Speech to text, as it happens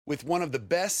With one of the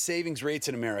best savings rates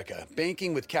in America,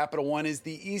 banking with Capital One is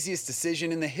the easiest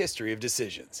decision in the history of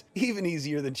decisions. Even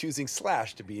easier than choosing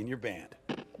Slash to be in your band.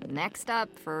 Next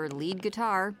up for lead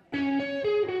guitar.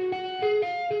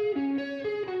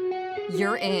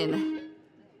 You're in.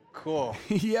 Cool.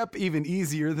 Yep, even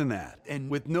easier than that. And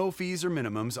with no fees or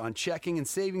minimums on checking and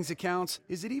savings accounts,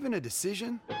 is it even a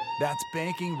decision? That's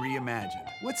banking reimagined.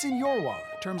 What's in your wallet?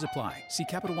 Terms apply. See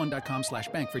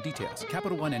CapitalOne.com/bank for details.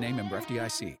 Capital One N.A. member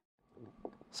FDIC.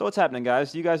 So what's happening,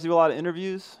 guys? Do you guys do a lot of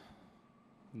interviews?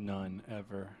 None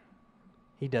ever.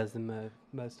 He does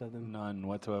most of them. None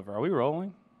whatsoever. Are we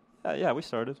rolling? Yeah, we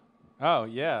started. Oh,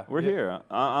 yeah. We're here.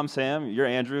 I'm Sam. You're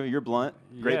Andrew. You're Blunt.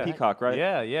 Great Peacock, right?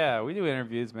 Yeah. We do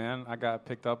interviews, man. I got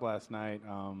picked up last night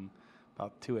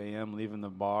about 2 a.m. leaving the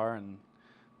bar, and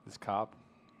this cop,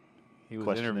 he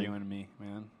was interviewing me,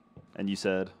 man. And you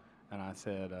said? And I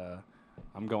said,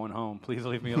 I'm going home. Please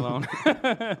leave me alone.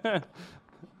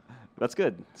 That's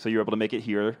good. So you're able to make it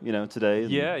here, today.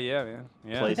 Yeah, man.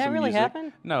 Yeah. Did that really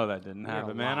happen? No, that didn't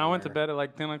happen, man. I went to bed at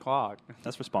like 10 o'clock.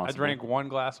 That's responsible. I drank one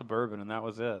glass of bourbon, and that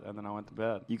was it. And then I went to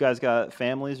bed. You guys got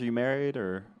families? Are you married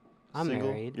or I'm single?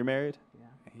 married. You're married? Yeah.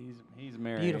 He's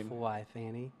married. Beautiful wife,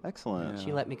 Annie. Excellent. Yeah.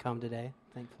 She let me come today,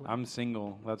 thankfully. I'm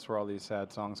single. That's where all these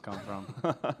sad songs come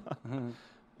from.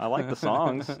 I like the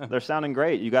songs. They're sounding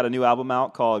great. You got a new album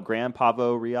out called Gran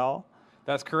Pavo Real?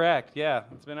 That's correct, yeah.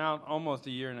 It's been out almost a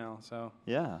year now, so.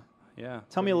 Yeah. Yeah.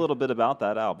 Tell me a little bit about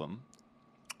that album.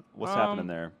 What's happening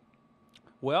there?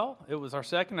 Well, it was our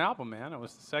second album, man. It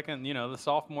was the second, the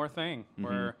sophomore thing,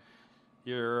 where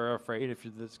you're afraid if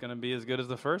it's going to be as good as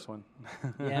the first one.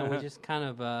 Yeah, we just kind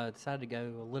of decided to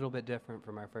go a little bit different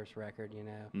from our first record,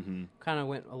 Kind of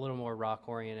went a little more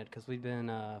rock-oriented because we've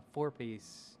been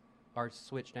four-piece, or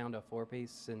switched down to a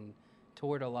four-piece and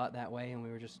toured a lot that way, and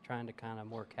we were just trying to kind of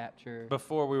more capture.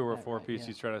 Before we were a four-piece,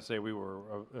 he's trying to say we were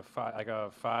a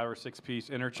 5 or 6 piece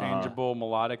interchangeable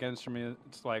melodic instrument.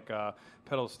 It's like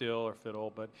pedal steel or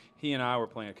fiddle, but he and I were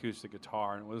playing acoustic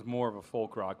guitar, and it was more of a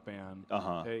folk rock band.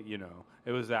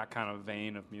 It was that kind of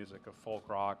vein of music, of folk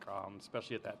rock,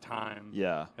 especially at that time.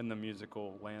 Yeah. In the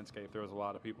musical landscape, there was a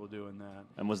lot of people doing that.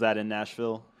 And was that in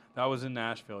Nashville? That was in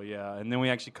Nashville, yeah. And then we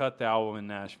actually cut the album in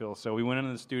Nashville. So we went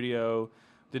into the studio.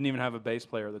 Didn't even have a bass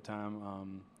player at the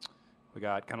time. We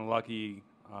got kind of lucky.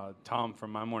 Tom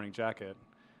from My Morning Jacket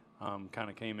kind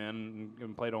of came in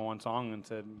and played on one song and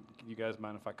said, "You guys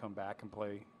mind if I come back and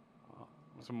play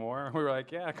some more?" We were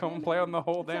like, "Yeah, come and play on the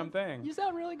whole damn thing." You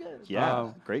sound really good.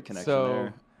 Yeah, great connection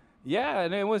there. Yeah,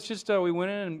 and it was just we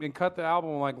went in and cut the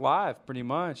album like live, pretty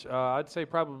much. I'd say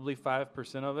probably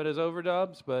 5% of it is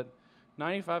overdubs, but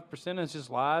 95% is just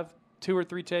live. 2 or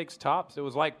 3 takes tops. It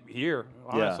was like here,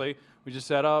 honestly. Yeah. We just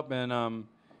set up, and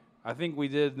I think we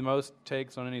did the most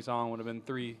takes on any song would have been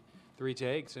three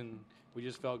takes, and we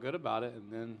just felt good about it,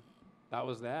 and then that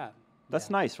was that. That's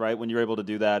nice, right? When you're able to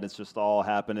do that, it's just all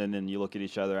happening, and you look at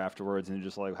each other afterwards, and you're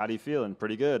just like, how do you feel? And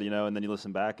pretty good, And then you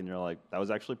listen back, and you're like, that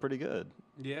was actually pretty good.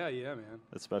 Yeah, man.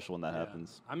 It's special when that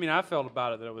happens. I mean, I felt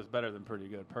about it that it was better than pretty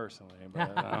good, personally.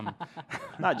 But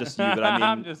not just you, but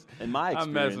I mean, in my experience.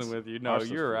 I'm messing with you. No,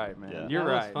 you're right, man. Yeah. You're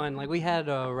right. It was fun. Like, we had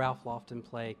Ralph Lofton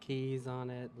play keys on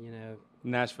it,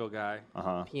 Nashville guy.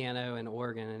 Piano and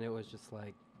organ, and it was just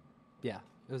like, it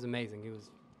was amazing. It was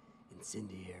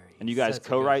incendiary. And you guys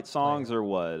co-write songs or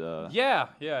what? Yeah.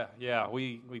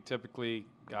 We typically,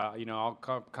 I'll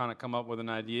kind of come up with an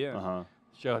idea and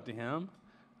show it to him,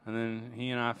 and then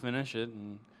he and I finish it.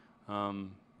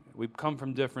 And we come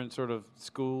from different sort of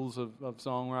schools of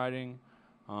songwriting.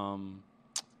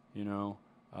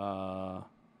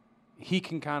 He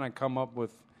can kind of come up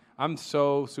with. I'm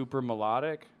so super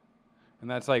melodic,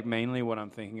 and that's like mainly what I'm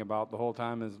thinking about the whole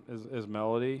time is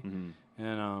melody,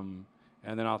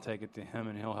 and then I'll take it to him,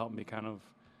 and he'll help me kind of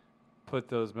put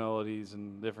those melodies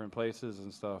in different places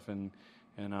and stuff. And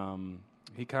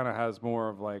he kind of has more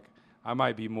of like, I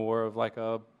might be more of like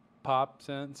a pop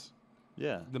sense.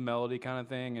 Yeah. The melody kind of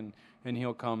thing. And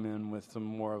he'll come in with some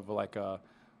more of like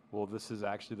well, this is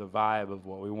actually the vibe of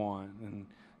what we want. And,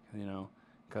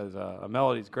 because a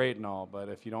melody's great and all, but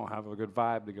if you don't have a good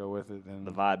vibe to go with it, then...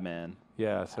 The vibe man.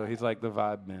 Yeah, so he's like the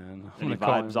vibe man. Any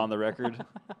vibes on the record?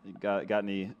 You got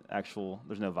any actual...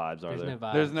 There's no vibes, are there? No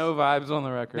vibes. There's no vibes on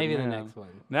the record. Maybe the next one.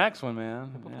 Next one, man.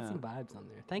 We'll put some vibes on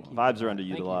there. Thank you. Vibes are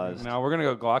underutilized. No, we're going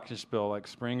to go Glockenspiel like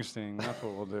Springsteen. That's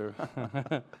what we'll do.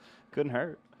 Couldn't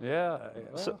hurt. Yeah.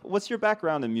 Well. So what's your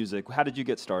background in music? How did you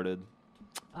get started?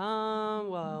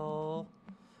 Well...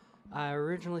 I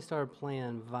originally started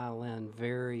playing violin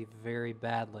very, very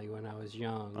badly when I was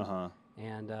young.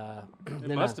 And It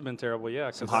then must have been terrible, yeah.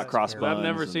 Some 'cause hot cross I've buns.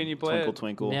 never and seen you play Twinkle it.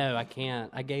 Twinkle. No, I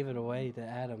can't. I gave it away to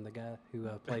Adam, the guy who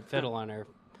played fiddle on our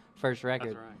first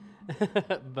record. That's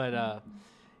right. But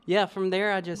yeah, from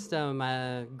there I just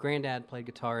my granddad played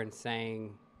guitar and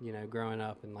sang, growing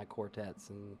up in like quartets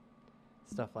and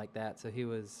stuff like that. So he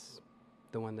was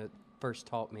the one that first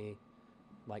taught me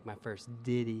like my first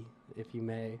ditty, if you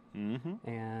may. Mm-hmm.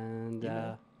 And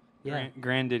yeah,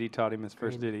 Granddaddy taught him his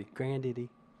first ditty. Granddaddy.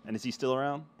 And is he still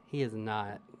around? He is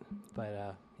not,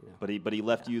 but But he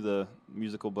left you the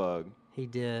musical bug. he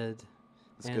did.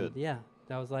 That's and good. Yeah,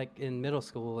 that was like in middle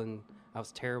school, and I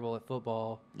was terrible at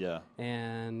football. Yeah.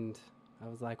 And I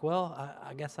was like, well,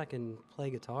 I guess I can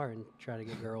play guitar and try to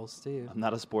get girls too. I'm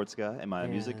not a sports guy. Am I a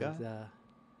music guy? And,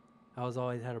 I was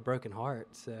always had a broken heart,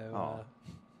 so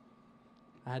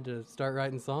I had to start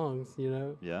writing songs.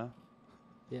 Yeah.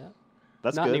 Yeah.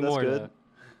 That's Not good. anymore, That's good.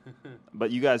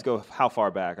 But you guys go how far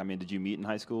back? I mean, did you meet in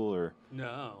high school or?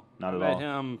 No. Not I at met all.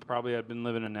 him, probably I'd been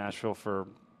living in Nashville for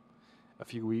a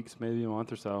few weeks, maybe a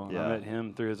month or so. Yeah. I met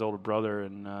him through his older brother,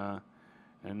 and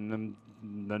then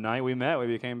the night we met, we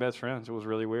became best friends. It was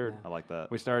really weird. I like that.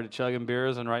 We started chugging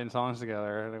beers and writing songs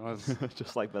together, and it was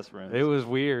Just like best friends. it was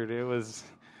weird. It was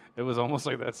almost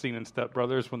like that scene in Step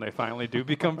Brothers when they finally do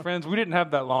become friends. We didn't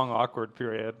have that long awkward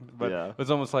period, but Yeah. it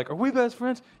was almost like, are we best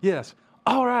friends? Yes.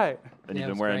 All right. And Yeah, you've it been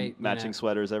was wearing great, you matching know.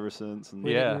 sweaters ever since. And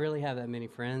We Yeah. didn't really have that many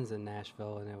friends in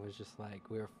Nashville, and it was just like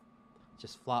we were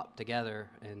just flopped together,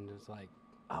 and it was like,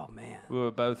 oh man, We were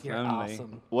both you're lonely.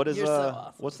 awesome. What is You're so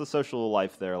awesome. what's the social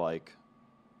life there like?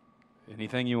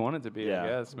 Anything you want it to be, Yeah. I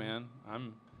guess, man.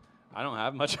 I don't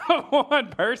have much of one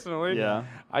personally. Yeah.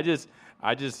 I just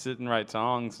sit and write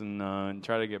songs and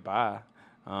try to get by.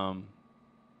 I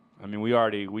mean, we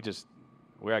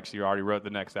actually already wrote the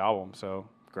next album, so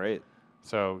Great.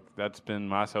 that's been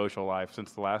my social life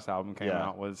since the last album came Yeah.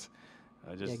 out. Was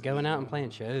just Going out and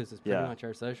playing shows is pretty Yeah. much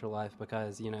our social life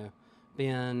because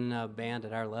being a band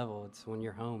at our level, it's when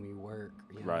you're home you work.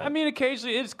 Right. I mean,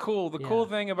 occasionally it's cool. The Yeah. cool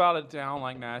thing about a town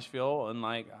like Nashville, and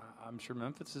like I'm sure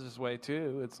Memphis is this way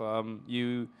too. It's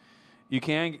you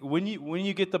can when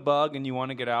you get the bug and you want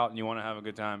to get out and you want to have a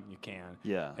good time, you can.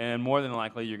 Yeah. And more than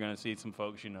likely, you're going to see some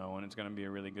folks and it's going to be a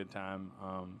really good time.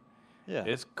 Yeah.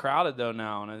 It's crowded though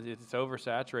now, and it's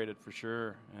oversaturated for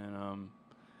sure. And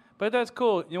but that's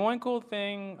cool. One cool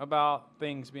thing about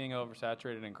things being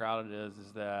oversaturated and crowded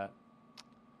is that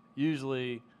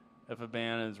usually, if a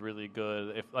band is really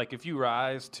good, if you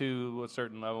rise to a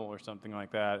certain level or something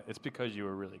like that, it's because you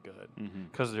were really good.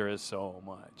 Because there is so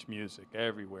much music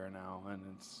everywhere now, and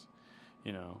it's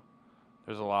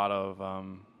there's a lot of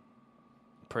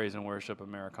praise and worship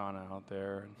Americana out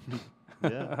there,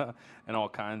 Yeah. and all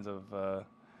kinds of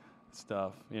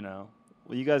stuff.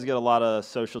 Well, you guys get a lot of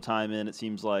social time in, it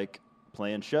seems like,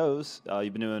 playing shows.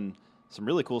 You've been doing some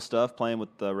really cool stuff, playing with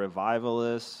the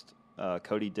Revivalist,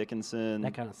 Cody Dickinson,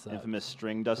 That kinda sucked. infamous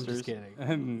String I'm Dusters. just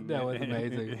kidding. That was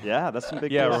amazing. Yeah, that's some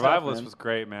big Yeah, deal stuff, Revivalist man. was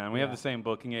great, man. We have Yeah. the same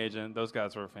booking agent. Those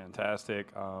guys were fantastic.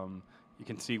 You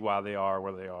can see why they are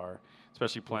where they are,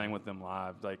 especially playing with them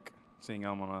live, like seeing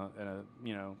them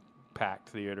in a packed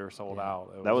theater, sold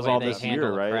out. It That was The way all they this handle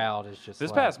year, a right? crowd is just This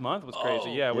like, past month was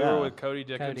crazy. Yeah, we yeah. were with Cody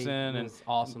Dickinson and was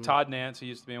awesome. Todd Nance, who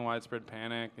used to be in Widespread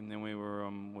Panic, and then we were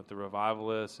with the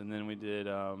Revivalists, and then we did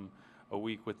a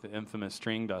week with the infamous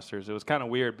String Dusters. It was kind of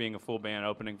weird being a full band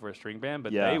opening for a string band,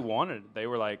 but Yeah. they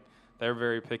were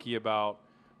very picky about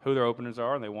who their openers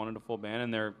are, and they wanted a full band,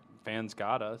 and their fans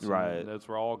got us. and Right. those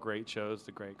were all great shows,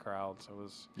 the great crowd. So it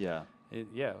was it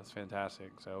was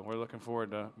fantastic. So we're looking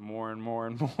forward to more and more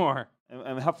and more.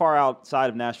 And how far outside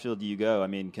of Nashville do you go? I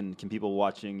mean, can people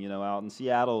watching, out in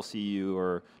Seattle see you,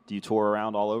 or do you tour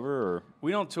around all over? Or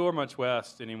We don't tour much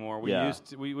west anymore. We Yeah. used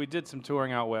to, we did some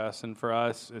touring out west, and for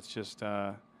us, it's just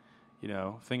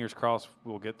fingers crossed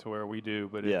we'll get to where we do.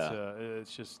 But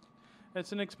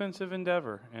it's an expensive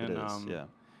endeavor, and it is, yeah.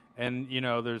 and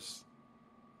there's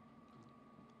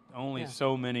only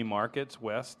so many markets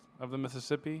west of the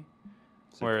Mississippi,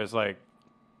 whereas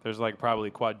there's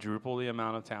probably quadruple the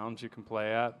amount of towns you can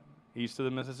play at east of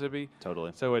the Mississippi.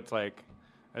 Totally. So it's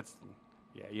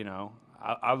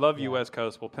I love you, West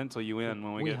Coast. We'll pencil you in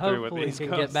when we get through with hopefully these.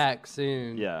 can get back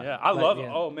soon. Yeah. Yeah, I But, love it.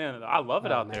 yeah. Oh man, I love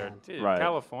it Oh, out there. man. Dude, Right.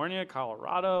 California,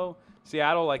 Colorado,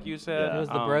 Seattle, like you said. It was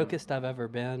the um, brokest I've ever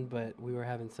been, but we were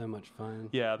having so much fun.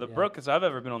 Yeah, the brokest I've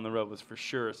ever been on the road was for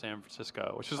sure San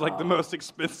Francisco, which is like the most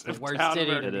expensive Worst town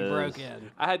city I've to ever- be It broke is.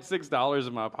 in. I had $6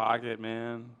 in my pocket,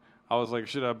 man. I was like,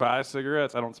 should I buy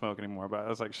cigarettes? I don't smoke anymore, but I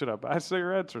was like, should I buy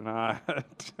cigarettes or not?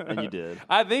 And you did.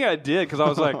 I think I did because I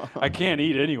was like, I can't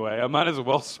eat anyway. I might as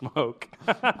well smoke.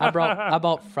 I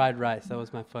bought fried rice. That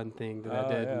was my fun thing that I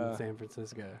did in San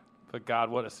Francisco. But God,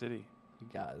 what a city. You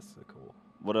guys are cool.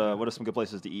 What are some good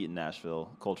places to eat in Nashville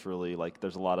culturally? Like,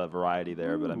 there's a lot of variety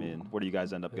there, but I mean, where do you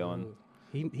guys end up going?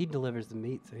 He delivers the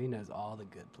meat, so he knows all the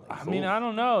good places. I mean, I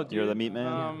don't know, dude. You're the meat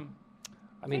man?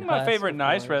 I think my Husk, favorite of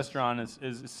nice course. restaurant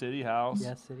is City House.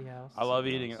 Yeah, City House. I love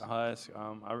eating at Husk.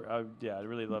 I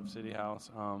really love City House.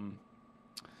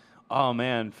 Oh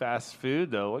man, fast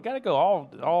food though. We got to go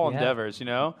all endeavors, you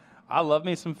know. I love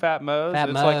me some Fat Mo's. Fat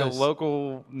It's like a Mo's.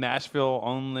 local Nashville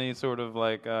only sort of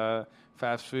like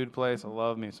fast food place. I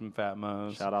love me some Fat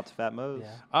Mo's. Shout out to Fat Mo's.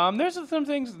 Yeah. There's some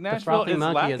things Nashville Frothy is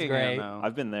Monkey is lacking great. in though.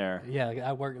 I've been there. Yeah,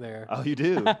 I work there. Oh, you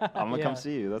do? I'm gonna Yeah. come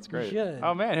see you. That's great. You should.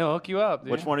 Oh man, he'll hook you up.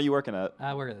 Dude. Which one are you working at?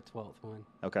 I work at the 12th one.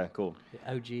 Okay, cool.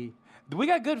 The OG. We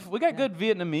got good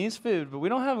Vietnamese food, but we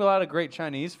don't have a lot of great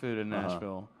Chinese food in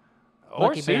Nashville. Or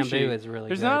Lucky sushi. Bamboo is really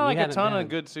There's good. not You like a haven't ton been. of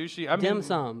good sushi. I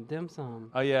mean, Dim sum.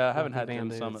 Oh yeah, I haven't Lucky had dim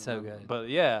Bamboo, sum. it's so good. But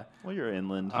yeah, Well, you're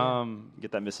inland.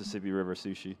 Get that Mississippi River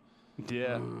sushi.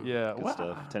 yeah. Good Wow.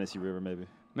 stuff. Tennessee River, maybe.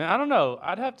 Man, I don't know.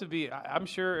 I'd have to be. I'm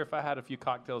sure if I had a few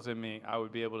cocktails in me, I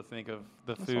would be able to think of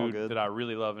the all food good. that I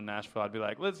really love in Nashville. I'd be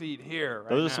like, let's eat here. Right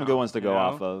Those are some now, good ones to you go know?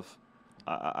 off of.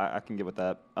 I can get with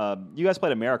that. You guys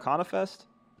played Americana Fest?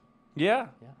 Yeah.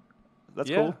 That's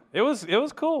yeah. cool. It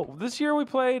was cool. This year we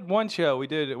played one show. We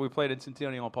played at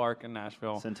Centennial Park in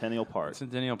Nashville. Centennial Park.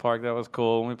 Centennial Park, that was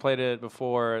cool. And we played it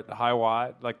before at the High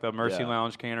Watt, like the Mercy Yeah.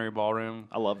 Lounge Cannery Ballroom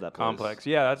I love that place. complex.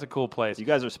 Yeah, that's a cool place. You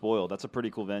guys are spoiled. That's a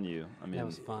pretty cool venue. I mean, That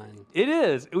was fun. It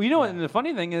is. You know, and the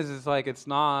funny thing is like it's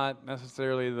not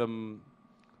necessarily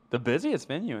the busiest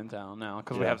venue in town now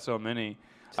because we Yeah. have so many.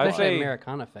 I'd Especially say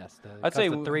Americana Fest, though. I'd say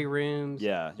the 3 rooms.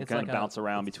 Yeah, you It's kinda like bounce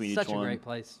around it's between each such one. a great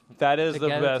place. that is to the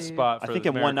go best to. spot I for think the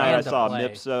in one night I And to saw play.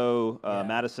 Mipso, Yeah.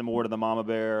 Madison Ward of the Mama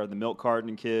Bear, the Milk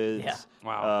Carton Kids, Yeah.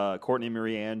 Wow. Courtney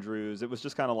Marie Andrews. It was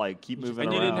just kind of like keep moving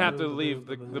and you around. didn't have to leave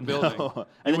the building. and then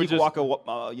would you could just- walk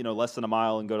less than a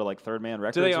mile and go to like Third Man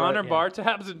Records. Do they honor right? bar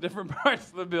tabs in different parts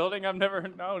of the building? I've never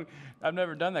known. I've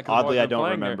never done that. 'cause I've Oddly, always I been don't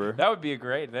playing there. remember. That would be a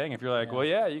great thing if you're like, Yeah. well,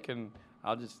 yeah, you can.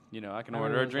 I'll just, I can I order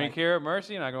remember a it was drink like- here at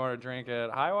Mercy, and I can order a drink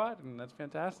at High Watt, and that's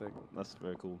fantastic. That's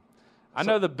very cool. I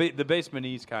know the basement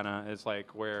east kind of is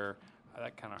like where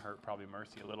that kind of hurt probably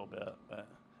Mercy a little bit, but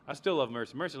I still love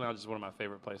Mercy. Mercy Lounge is one of my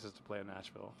favorite places to play in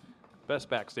Nashville. Best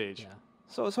backstage. Yeah.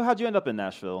 So how'd you end up in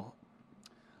Nashville?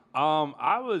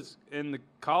 I was in the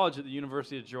college at the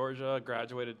University of Georgia.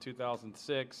 Graduated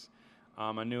 2006.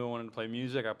 I knew I wanted to play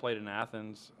music. I played in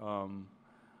Athens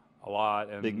a lot.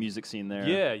 And Big music scene there.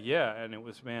 Yeah, and it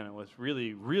was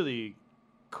really, really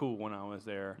cool when I was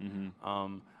there.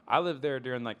 Mm-hmm. I lived there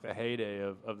during like the heyday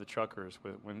of the Truckers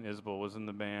when Isbell was in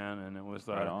the band, and it was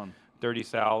Right on. Dirty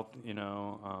South,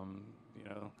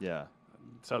 Yeah.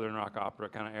 Southern rock opera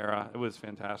kind of era. It was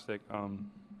fantastic.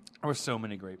 There were so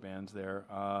many great bands there.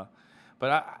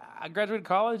 But I graduated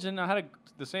college, and I had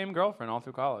the same girlfriend all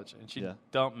through college, and she Yeah.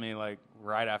 dumped me like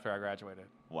right after I graduated.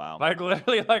 Wow. Like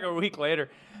literally like a week later,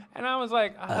 and I was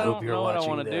like, I hope don't you're know what I watching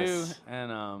want to do. this.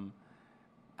 And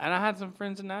I had some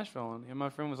friends in Nashville, and my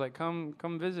friend was like, come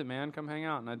visit, man, come hang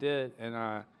out, and I did, and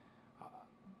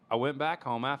I went back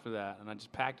home after that, and I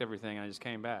just packed everything, and I just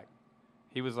came back.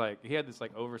 He had this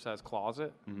like oversized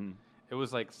closet. Mm-hmm. It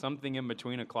was like something in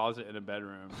between a closet and a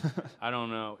bedroom. I don't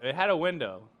know. It had a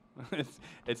window.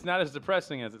 It's not as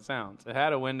depressing as it sounds. It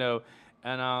had a window.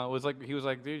 And he was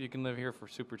like, dude, you can live here for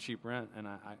super cheap rent. And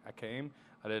I came.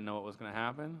 I didn't know what was going to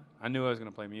happen. I knew I was going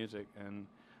to play music.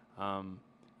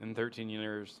 And 13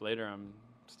 years later, I'm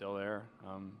still there.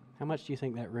 How much do you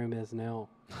think that room is now?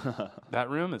 That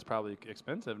room is probably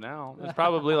expensive now. There's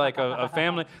probably like a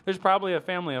family. There's probably a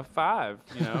family of 5,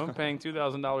 paying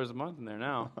 $2,000 a month in there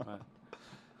now. But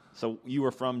So you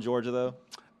were from Georgia, though?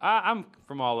 I'm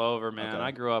from all over, man. Okay. I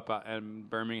grew up in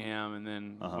Birmingham and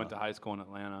then Uh-huh. went to high school in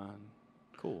Atlanta. And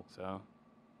Cool. so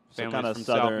So family's kinda from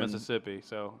southern, South Mississippi.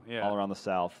 So yeah. all around the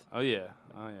South. Oh yeah.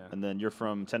 And then you're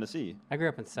from Tennessee. I grew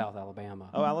up in South Alabama.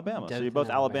 Oh, Alabama. So you're Dothan, both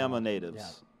Alabama Alabama.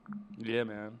 natives. Yeah,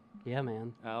 man. Yeah,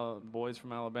 man. Boys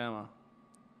from Alabama.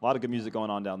 A lot of good music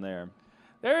going on down there.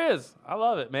 There is. I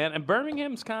love it, man. And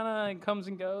Birmingham's kind of comes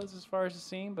and goes as far as the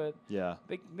scene, but Yeah.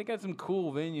 they got some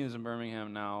cool venues in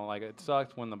Birmingham now. Like it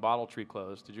sucked when the Bottle Tree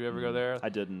closed. Did you ever go there? I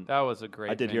didn't. That was a great.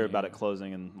 I did hear about venue. it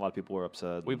closing, and a lot of people were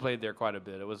upset. We played there quite a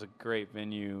bit. It was a great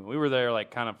venue. We were there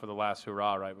like kind of for the last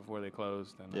hurrah right before they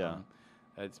closed. And, Yeah.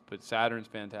 But Saturn's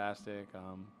fantastic.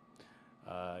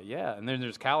 Yeah, and then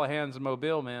there's Callahan's in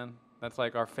Mobile, man. That's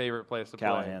like our favorite place to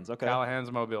Callahan's, play. okay.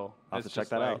 Callahan's Mobile. I'll have It's to check just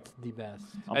that like- out. It's the best.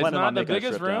 I'm It's planning not on the making a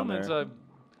biggest trip down room. It's there. a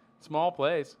small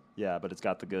place. Yeah, but it's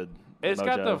got the good. It's mojo.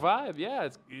 got the vibe. Yeah.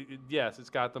 Yes, it's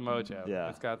got the mojo. Yeah.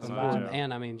 It's got the The mojo. vibe,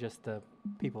 and I mean, just the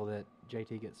people that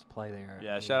JT gets to play there.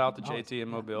 Yeah. I Shout out to mean, JT and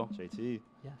Mobile. JT.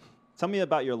 Yeah. Tell me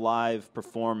about your live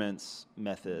performance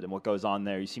method and what goes on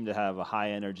there. You seem to have a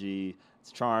high energy.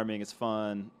 It's charming. It's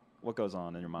fun. What goes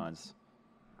on in your minds?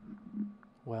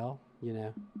 Well,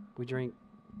 we drink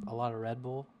a lot of Red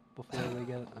Bull before we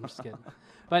get. I'm just kidding.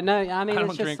 But no, I mean, I it's don't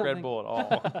just drink Red something- Bull at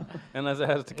all, unless it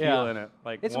has tequila Yeah. in it.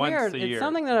 Like It's once weird. a year. It's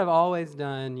something that I've always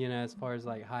done, as far as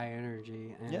like high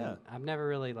energy, and Yeah. I've never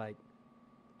really like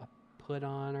put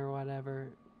on or whatever.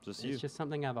 Just It's you. just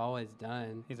something I've always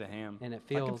done, He's a ham. and it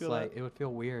can feels feel like that. it would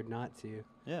feel weird not to.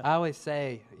 Yeah. I always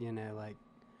say, like,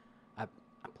 I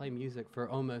play music for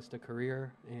almost a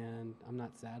career, and I'm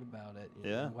not sad about it. you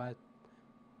Yeah. know.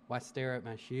 Why stare at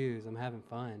my shoes? I'm having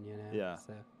fun, Yeah.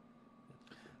 So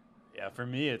Yeah, for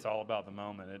me, it's all about the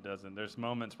moment. It doesn't. There's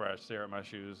moments where I stare at my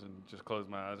shoes and just close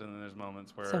my eyes, and then there's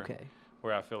moments where it's okay.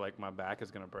 where I feel like my back is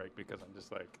gonna break because I'm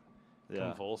just like Yeah.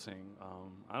 convulsing.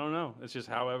 I don't know. It's just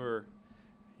however,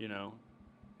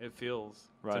 it feels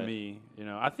to Right. me.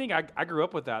 I think I grew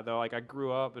up with that though. Like I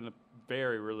grew up in a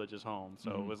very religious home,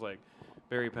 so it was like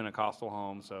very Pentecostal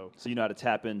home. So So you know how to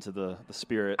tap into the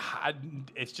spirit.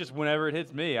 it's just whenever it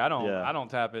hits me, I don't Yeah.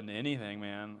 tap into anything,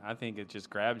 man. I think it just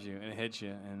grabs you and it hits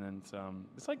you, and then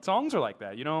it's like songs are like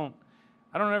that. I don't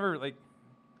ever like.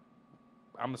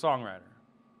 I'm a songwriter,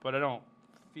 but I don't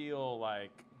feel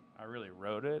like I really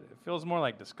wrote it. It feels more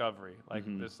like discovery, like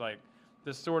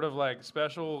this sort of like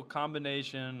special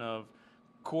combination of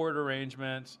chord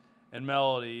arrangements and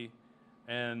melody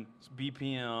and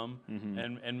BPM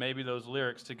and maybe those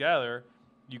lyrics together.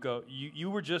 You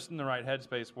were just in the right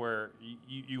headspace where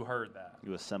you heard that.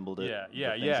 You assembled it.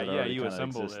 Yeah. the things that already You kinda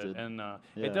assembled existed. it, and Yeah.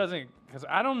 it doesn't because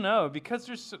I don't know because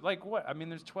there's like what I mean.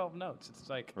 There's 12 notes. It's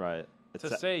like Right. to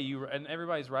say and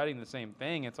everybody's writing the same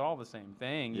thing. It's all the same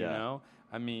thing. Yeah.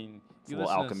 I mean, It's you a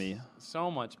little listen to alchemy.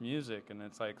 so much music, and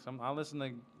it's like I listen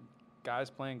to guys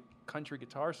playing country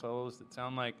guitar solos that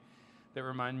sound like that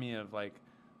remind me of like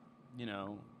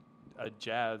a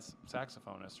jazz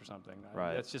saxophonist or something.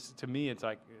 Right. That's just to me. It's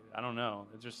like I don't know.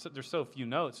 There's so few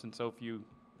notes and so few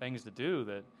things to do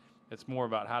that it's more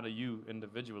about how do you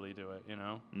individually do it.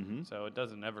 Mhm. So it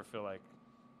doesn't ever feel like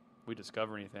we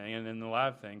discover anything. And then the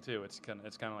live thing too. It's kind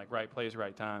of like right place,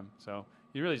 right time. So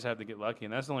you really just have to get lucky,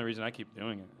 and that's the only reason I keep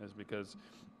doing it is because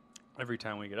every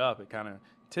time we get up, it kind of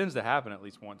tends to happen at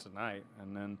least once a night.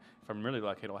 And then if I'm really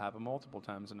lucky, it'll happen multiple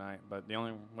times a night. But the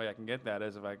only way I can get that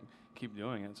is if I keep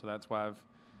doing it. So that's why I've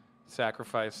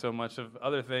sacrificed so much of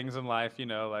other things in life,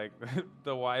 like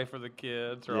the wife or the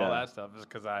kids or all Yeah. that stuff, is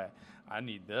because I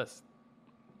need this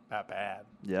that bad,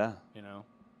 Yeah.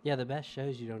 Yeah, the best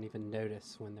shows you don't even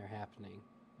notice when they're happening.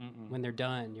 Mm-mm. When they're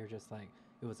done, you're just like,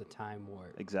 it was a time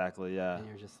warp. Exactly. Yeah. And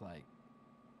you're just like,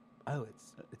 oh,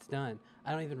 it's done.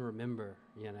 I don't even remember,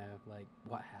 like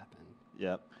what happened.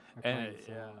 Yep. Or And playing it,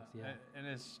 songs, yeah. and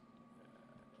it's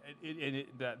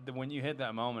when you hit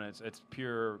that moment, it's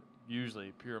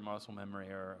usually pure muscle memory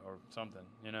or something,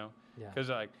 Yeah. Because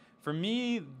like for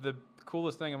me, the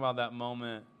coolest thing about that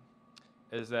moment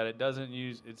is that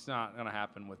it's not gonna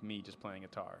happen with me just playing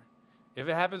guitar. If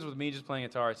it happens with me just playing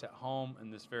guitar, it's at home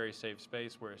in this very safe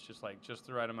space where it's just like just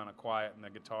the right amount of quiet and the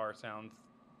guitar sounds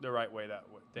the right way that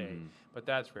day. But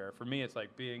that's rare. For me, it's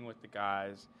like being with the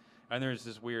guys, and there's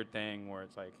this weird thing where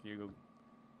it's like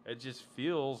it just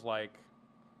feels like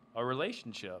a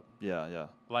relationship. Yeah. Yeah.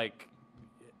 Like,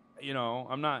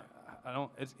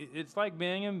 it's like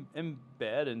being in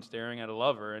bed and staring at a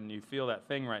lover, and you feel that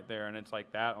thing right there, and it's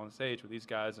like that on stage with these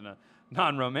guys in a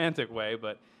non-romantic way,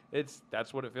 but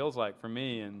that's what it feels like for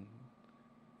me, and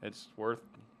it's worth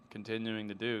continuing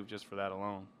to do just for that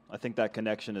alone. I think that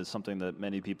connection is something that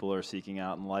many people are seeking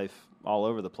out in life all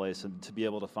over the place, and to be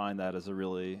able to find that is a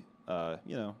really,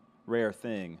 rare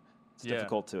thing. It's Yeah.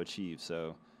 difficult to achieve,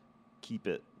 so keep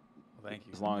it Well, thank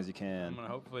you. as long as you can.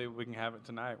 Hopefully we can have it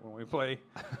tonight when we play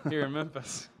here in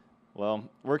Memphis. Well,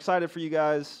 we're excited for you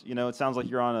guys. It sounds like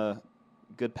you're on a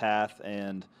good path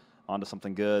and onto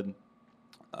something good.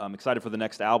 I'm excited for the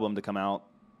next album to come out.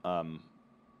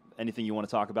 Anything you want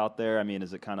to talk about there? I mean,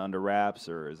 is it kind of under wraps,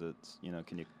 or is it,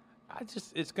 can you?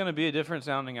 It's going to be a different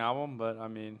sounding album, but I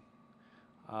mean,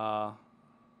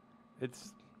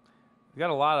 it's got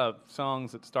a lot of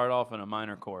songs that start off in a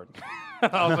minor chord.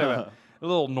 I'll say that. A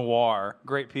little noir,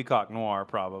 great Peacock noir,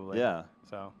 probably. Yeah.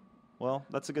 So. Well,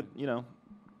 that's a good,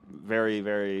 very,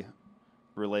 very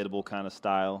relatable kind of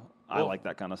style. I like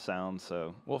that kind of sound.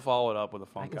 So We'll follow it up with a I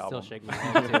funk can album. still shake my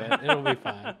head to it. It'll be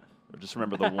fine. just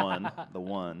remember the one, the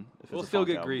one. If We'll it's a still funk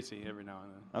get album. greasy every now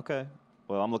and then. Okay.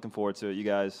 Well, I'm looking forward to it. You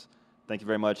guys, thank you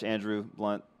very much, Andrew,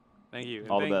 Blunt. Thank you.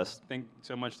 And All the best. Thank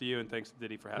so much to you, and thanks to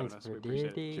Diddy for having Thanks us. We for appreciate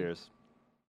it. Diddy. Cheers.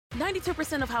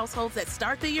 92% of households that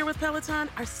start the year with Peloton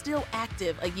are still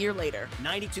active a year later.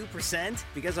 92%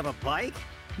 because of a bike?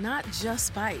 Not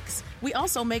just bikes. We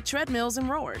also make treadmills and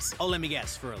rowers. Oh, let me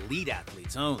guess, for elite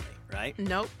athletes only, right?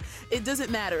 Nope. It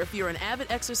doesn't matter if you're an avid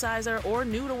exerciser or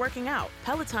new to working out.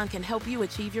 Peloton can help you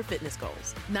achieve your fitness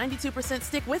goals. 92%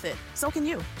 stick with it. So can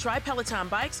you. Try Peloton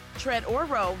bikes, tread, or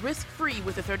row risk-free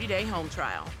with a 30-day home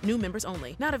trial. New members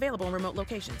only. Not available in remote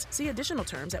locations. See additional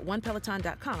terms at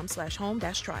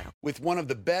onepeloton.com/home-trial. With one of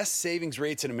the best savings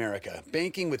rates in America,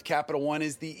 banking with Capital One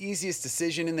is the easiest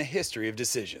decision in the history of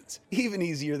decisions. Even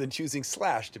easier than choosing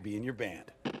Slash to be in your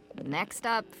band. Next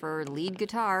up for lead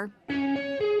guitar.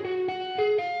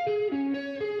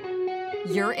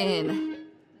 You're in.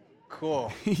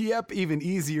 Cool. Yep, even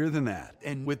easier than that.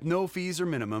 And with no fees or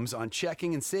minimums on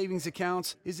checking and savings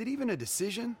accounts, is it even a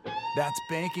decision? That's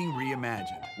banking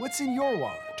reimagined. What's in your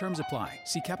wallet? Terms apply.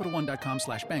 See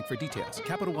CapitalOne.com/bank for details.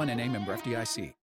 Capital One NA, member FDIC.